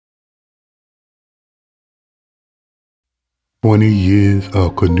20 years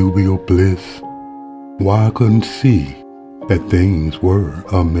of connubial bliss, why I couldn't see that things were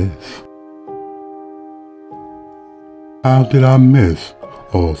amiss. How did I miss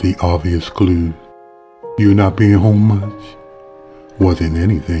all the obvious clues? You not being home much wasn't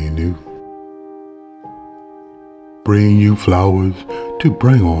anything new. Bringing you flowers to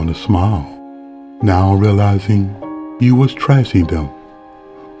bring on a smile, now realizing you was trashing them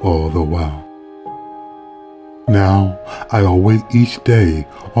all the while. Now I await each day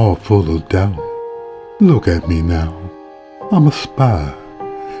all full of doubt. Look at me now, I'm a spy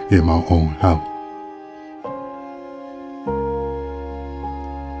in my own house.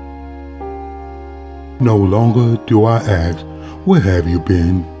 No longer do I ask, where have you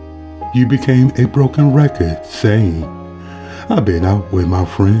been? You became a broken record saying, I've been out with my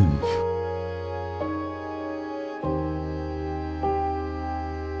friends.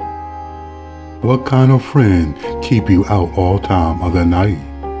 What kind of friend keep you out all time of the night?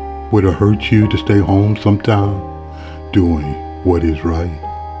 Would it hurt you to stay home sometime, doing what is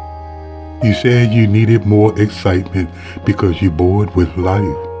right? You said you needed more excitement because you're bored with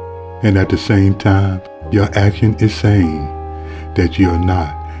life, and at the same time, your action is saying that you're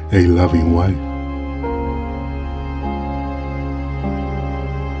not a loving wife.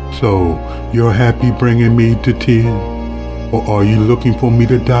 So, you're happy bringing me to tears, or are you looking for me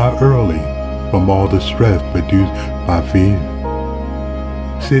to die early from all the stress produced by fear?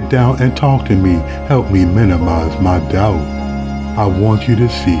 Sit down and talk to me, help me minimize my doubt. I want you to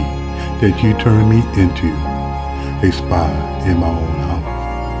see that you turned me into a spy in my own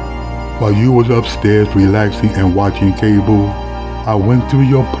house. While you was upstairs relaxing and watching cable, I went through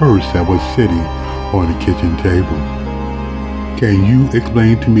your purse that was sitting on the kitchen table. Can you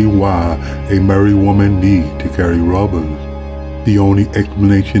explain to me why a married woman needs to carry rubbers? The only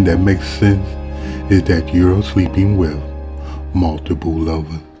explanation that makes sense is that you're sleeping with multiple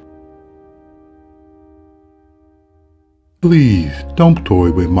lovers. Please, don't toy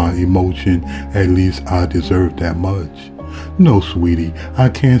with my emotion, at least I deserve that much. No, sweetie, I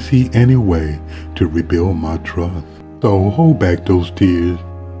can't see any way to rebuild my trust. So hold back those tears,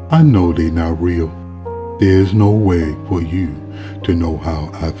 I know they're not real. There's no way for you to know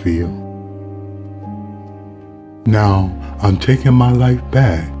how I feel. Now, I'm taking my life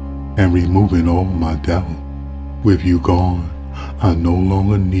back and removing all my doubt. With you gone, I no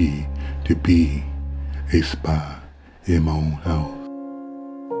longer need to be a spy in my own house.